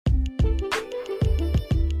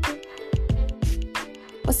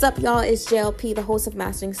What's up, y'all? It's JLP, the host of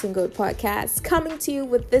Mastering Single Podcast, coming to you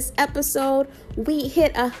with this episode. We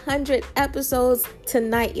hit 100 episodes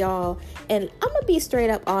tonight, y'all. And I'm going to be straight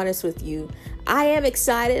up honest with you. I am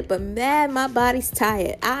excited, but man, my body's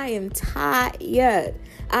tired. I am tired.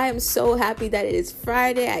 I am so happy that it is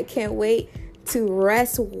Friday. I can't wait to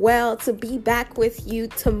rest well, to be back with you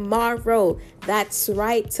tomorrow. That's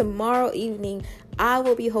right. Tomorrow evening, I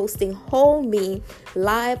will be hosting Whole Me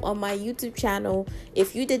live on my YouTube channel.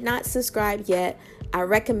 If you did not subscribe yet, I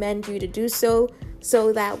recommend you to do so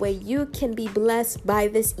that way you can be blessed by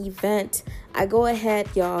this event. I go ahead,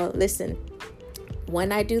 y'all. Listen,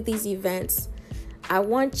 when I do these events, I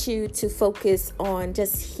want you to focus on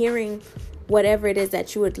just hearing whatever it is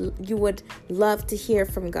that you would love to hear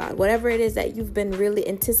from God, whatever it is that you've been really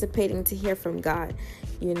anticipating to hear from God.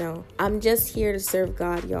 You know, I'm just here to serve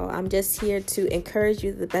God, y'all. I'm just here to encourage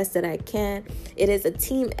you the best that I can. It is a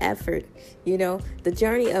team effort. You know, the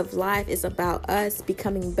journey of life is about us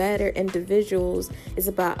becoming better individuals. It's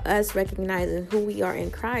about us recognizing who we are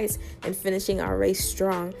in Christ and finishing our race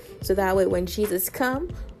strong. So that way, when Jesus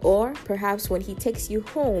comes, or perhaps when he takes you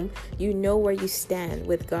home, you know where you stand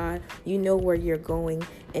with God. You know where you're going.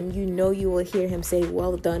 And you know you will hear him say,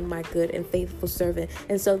 "Well done, my good and faithful servant."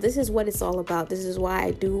 And so this is what it's all about. This is why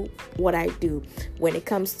I do what I do. When it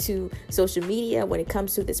comes to social media, when it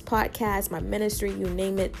comes to this podcast, my ministry, you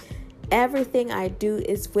name it, everything I do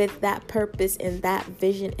is with that purpose and that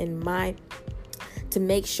vision in mind, to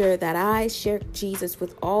make sure that I share Jesus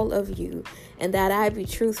with all of you and that I be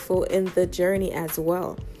truthful in the journey as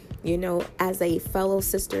well. You know, as a fellow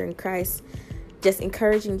sister in Christ, just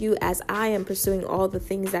encouraging you as I am pursuing all the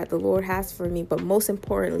things that the Lord has for me, but most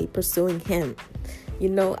importantly, pursuing him. You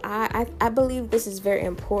know, I believe this is very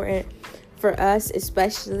important for us,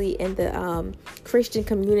 especially in the Christian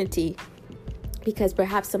community, because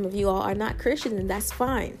perhaps some of you all are not Christian, and that's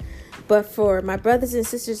fine. But for my brothers and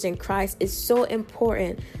sisters in Christ, it's so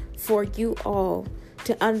important for you all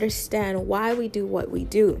to understand why we do what we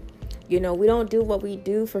do. You know, we don't do what we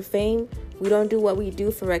do for fame. We don't do what we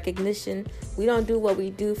do for recognition. We don't do what we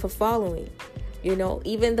do for following. You know,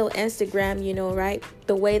 even though Instagram, you know, right,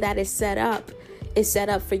 the way that it's set up is set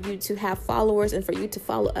up for you to have followers and for you to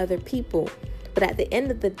follow other people. But at the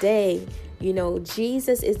end of the day, you know,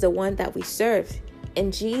 Jesus is the one that we serve.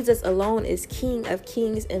 And Jesus alone is King of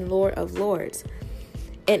Kings and Lord of Lords.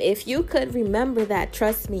 And if you could remember that,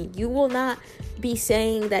 trust me, you will not be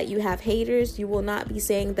saying that you have haters. You will not be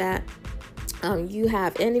saying that you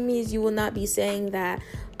have enemies. You will not be saying that,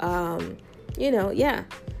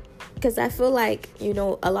 because I feel like, you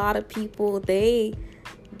know, a lot of people, they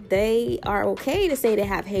are okay to say they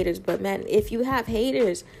have haters. But man, if you have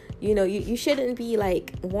haters, you know, you shouldn't be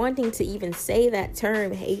like wanting to even say that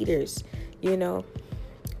term, haters, you know.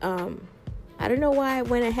 I don't know why I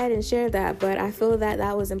went ahead and shared that, but I feel that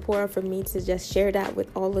that was important for me to just share that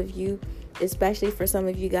with all of you, especially for some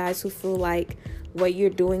of you guys who feel like what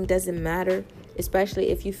you're doing doesn't matter, especially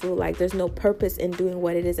if you feel like there's no purpose in doing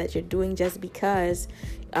what it is that you're doing just because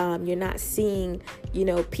you're not seeing, you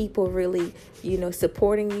know, people really, you know,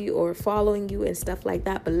 supporting you or following you and stuff like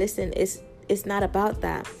that. But listen, it's not about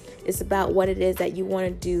that. It's about what it is that you want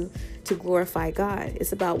to do to glorify God.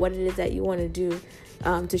 It's about what it is that you want to do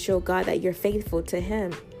to show God that you're faithful to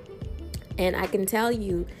him. And I can tell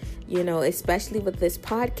you, you know, especially with this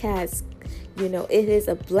podcast, you know, it is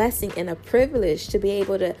a blessing and a privilege to be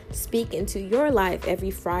able to speak into your life every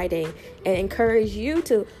Friday and encourage you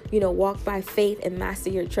to, you know, walk by faith and master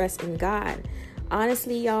your trust in God.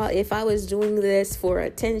 Honestly, y'all, if I was doing this for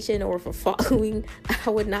attention or for following, I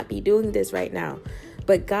would not be doing this right now.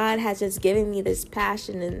 But God has just given me this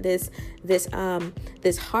passion and this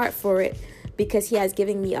heart for it, because he has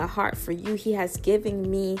given me a heart for you. He has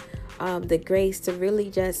given me the grace to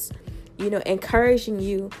really just, you know, encouraging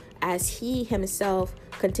you as he himself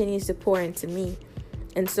continues to pour into me.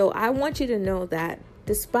 And so I want you to know that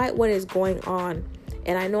despite what is going on,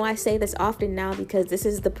 and I know I say this often now because this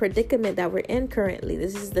is the predicament that we're in currently.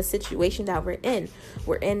 This is the situation that we're in.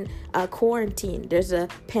 We're in a quarantine. There's a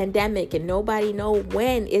pandemic and nobody knows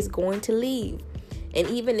when it's going to leave. And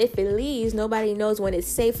even if it leaves, nobody knows when it's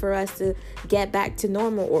safe for us to get back to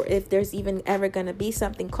normal, or if there's even ever going to be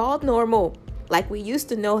something called normal, like we used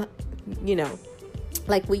to know, you know,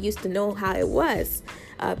 like we used to know how it was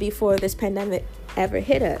before this pandemic ever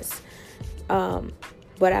hit us.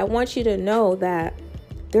 But I want you to know that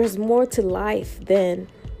there's more to life than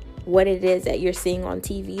what it is that you're seeing on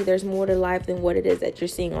TV. There's more to life than what it is that you're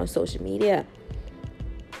seeing on social media.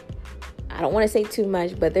 I don't want to say too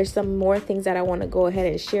much, but there's some more things that I want to go ahead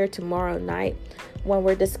and share tomorrow night when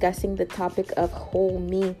we're discussing the topic of Whole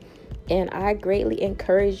Me. And I greatly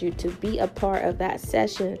encourage you to be a part of that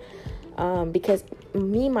session, because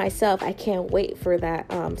me, myself, I can't wait for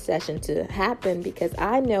that session to happen, because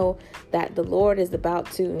I know that the Lord is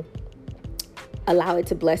about to allow it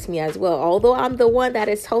to bless me as well. Although I'm the one that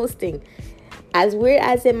is hosting, as weird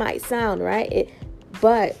as it might sound, right?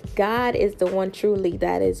 But God is the one truly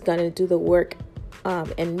that is going to do the work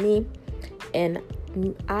in me. And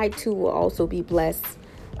I too will also be blessed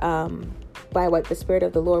by what the Spirit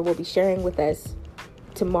of the Lord will be sharing with us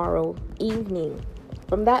tomorrow evening.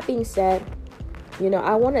 From that being said,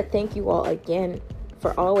 I want to thank you all again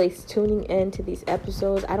for always tuning in to these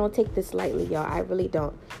episodes. I don't take this lightly, y'all. I really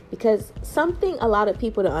don't. Because something a lot of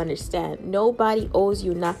people don't understand. Nobody owes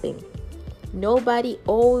you nothing. Nobody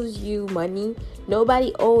owes you money.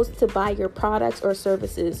 Nobody owes to buy your products or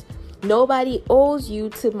services. Nobody owes you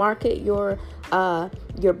to market your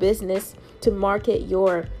business, to market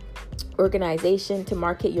your organization, to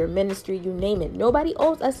market your ministry, you name it. Nobody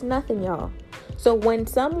owes us nothing, y'all. So when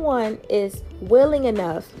someone is willing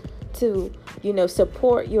enough to,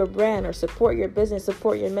 support your brand or support your business,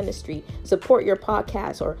 support your ministry, support your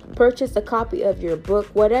podcast, or purchase a copy of your book,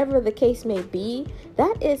 whatever the case may be,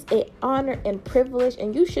 that is an honor and privilege,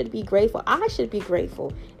 and you should be grateful. I should be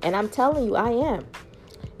grateful. And I'm telling you, I am.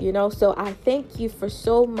 So I thank you for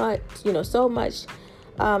so much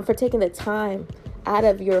for taking the time out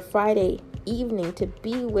of your Friday evening to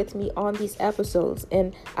be with me on these episodes.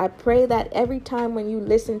 And I pray that every time when you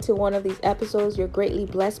listen to one of these episodes, you're greatly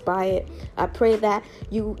blessed by it. I pray that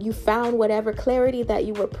you found whatever clarity that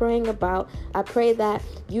you were praying about. I pray that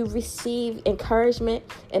you receive encouragement,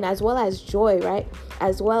 and as well as joy, right?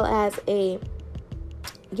 As well as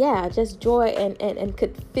just joy, and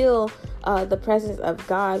could feel the presence of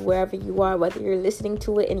God wherever you are, whether you're listening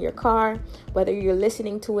to it in your car, whether you're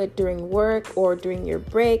listening to it during work or during your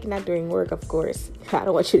break. Not during work, of course. I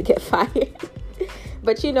don't want you to get fired.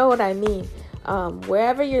 But you know what I mean.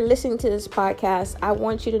 Wherever you're listening to this podcast, I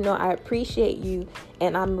want you to know I appreciate you,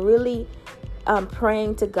 and I'm really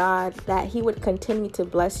praying to God that He would continue to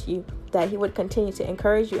bless you, that He would continue to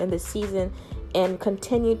encourage you in this season, and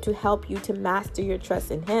continue to help you to master your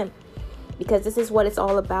trust in Him. Because this is what it's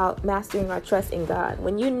all about, mastering our trust in God.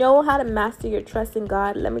 When you know how to master your trust in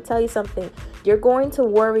God, let me tell you something. You're going to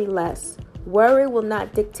worry less. Worry will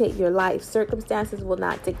not dictate your life. Circumstances will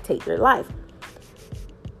not dictate your life.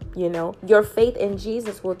 Your faith in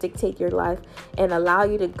Jesus will dictate your life and allow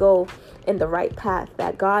you to go in the right path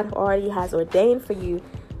that God already has ordained for you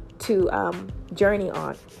to journey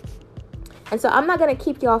on. And so I'm not going to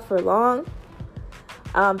keep y'all for long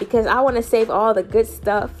because I want to save all the good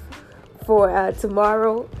stuff for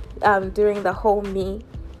tomorrow during the whole me,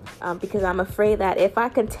 because I'm afraid that if I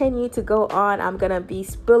continue to go on, I'm going to be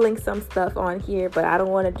spilling some stuff on here, but I don't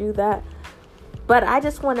want to do that. But I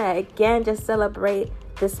just want to, again, just celebrate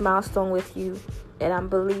this milestone with you, and I'm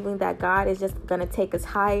believing that God is just going to take us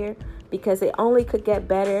higher, because it only could get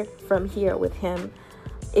better from here with Him.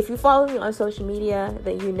 If you follow me on social media,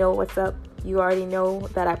 then you know what's up. You already know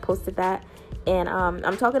that I posted that. And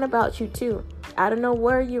I'm talking about you too. I don't know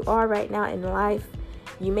where you are right now in life.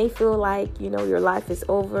 You may feel like, your life is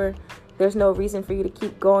over. There's no reason for you to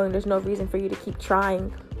keep going. There's no reason for you to keep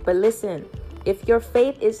trying. But listen, if your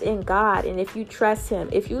faith is in God, and if you trust Him,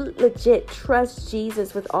 if you legit trust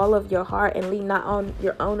Jesus with all of your heart and lean not on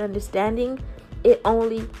your own understanding, it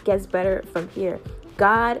only gets better from here.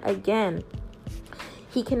 God, again,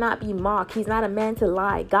 He cannot be mocked. He's not a man to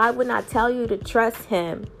lie. God would not tell you to trust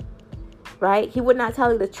Him. Right? He would not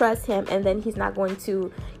tell you to trust Him, and then He's not going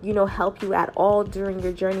to, help you at all during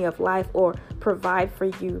your journey of life, or provide for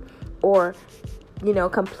you, or,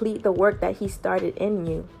 complete the work that He started in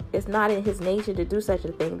you. It's not in His nature to do such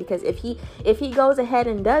a thing, because if he goes ahead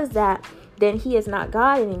and does that, then He is not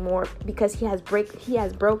God anymore, because He has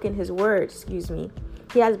broken His word.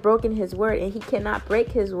 He has broken His word, and He cannot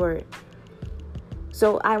break His word.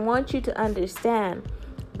 So I want you to understand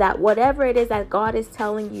that whatever it is that God is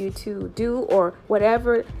telling you to do, or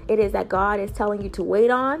whatever it is that God is telling you to wait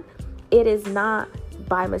on, it is not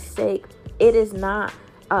by mistake. It is not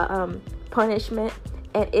punishment.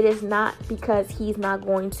 And it is not because He's not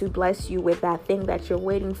going to bless you with that thing that you're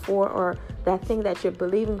waiting for, or that thing that you're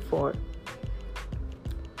believing for.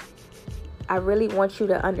 I really want you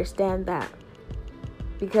to understand that.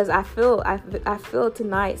 Because I feel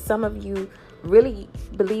tonight some of you really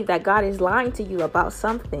believe that God is lying to you about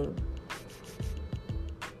something.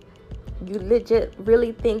 You legit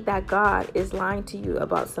really think that God is lying to you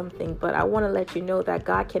about something. But I want to let you know that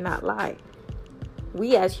God cannot lie.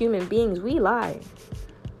 We as human beings, we lie.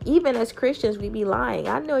 Even as Christians, we be lying.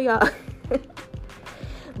 I know y'all.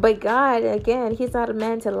 But God, again, he's not a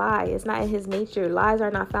man to lie. It's not in his nature. Lies are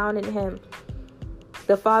not found in him.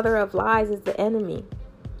 The father of lies is the enemy.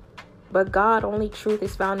 But God, only truth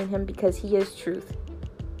is found in him because he is truth.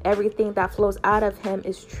 Everything that flows out of him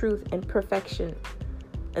is truth and perfection.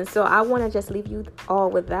 And so I want to just leave you all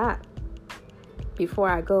with that before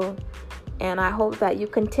I go. And I hope that you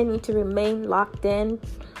continue to remain locked in,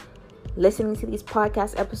 listening to these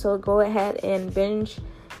podcast episodes. Go ahead and binge,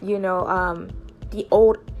 the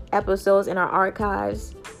old episodes in our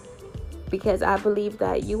archives, because I believe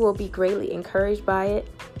that you will be greatly encouraged by it.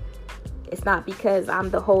 It's not because I'm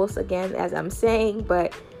the host, again, as I'm saying,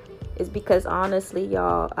 but it's because honestly,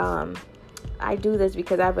 y'all, I do this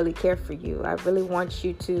because I really care for you. I really want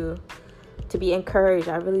you to be encouraged.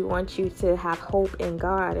 I really want you to have hope in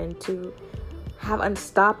God and to have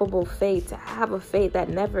unstoppable faith, to have a faith that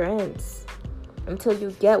never ends until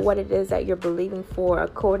you get what it is that you're believing for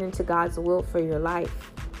according to God's will for your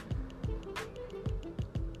life.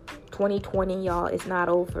 2020, y'all, is not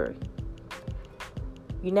over.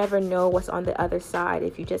 You never know what's on the other side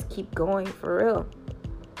if you just keep going, for real.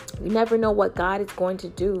 You never know what God is going to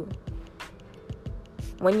do.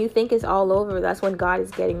 When you think it's all over, that's when God is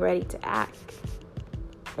getting ready to act.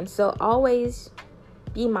 And so always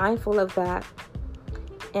be mindful of that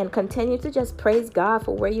and continue to just praise God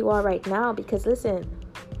for where you are right now. Because listen,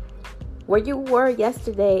 where you were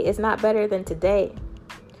yesterday is not better than today.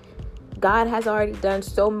 God has already done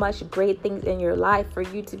so much great things in your life for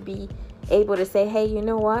you to be able to say, hey, you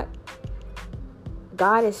know what?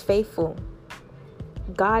 God is faithful.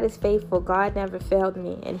 God is faithful. God never failed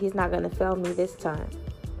me, and he's not going to fail me this time.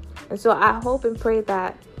 And so I hope and pray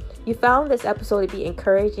that you found this episode to be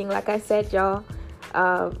encouraging. Like I said, y'all,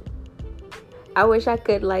 I wish I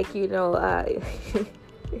could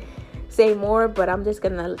say more, but I'm just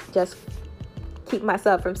going to keep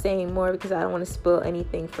myself from saying more because I don't want to spoil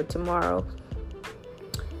anything for tomorrow.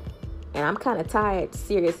 And I'm kind of tired,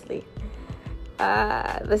 seriously.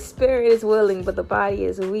 The spirit is willing, but the body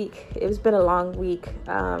is weak. It's been a long week.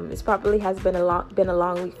 This probably has been a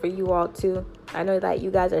long week for you all too. I know that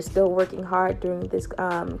you guys are still working hard during this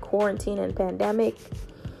quarantine and pandemic.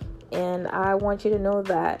 And I want you to know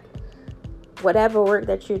that whatever work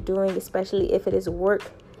that you're doing, especially if it is work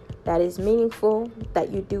that is meaningful,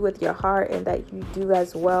 that you do with your heart and that you do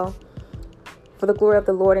as well for the glory of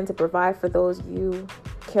the Lord and to provide for those you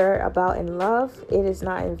care about and love, it is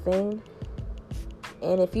not in vain.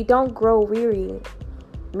 And if you don't grow weary,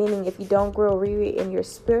 meaning if you don't grow weary in your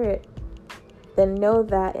spirit, then know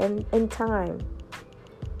that in time,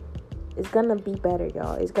 it's going to be better,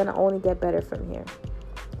 y'all. It's going to only get better from here.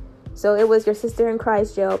 So it was your sister in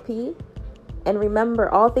Christ, JLP. And remember,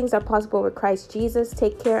 all things are possible with Christ Jesus.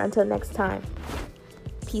 Take care until next time.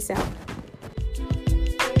 Peace out.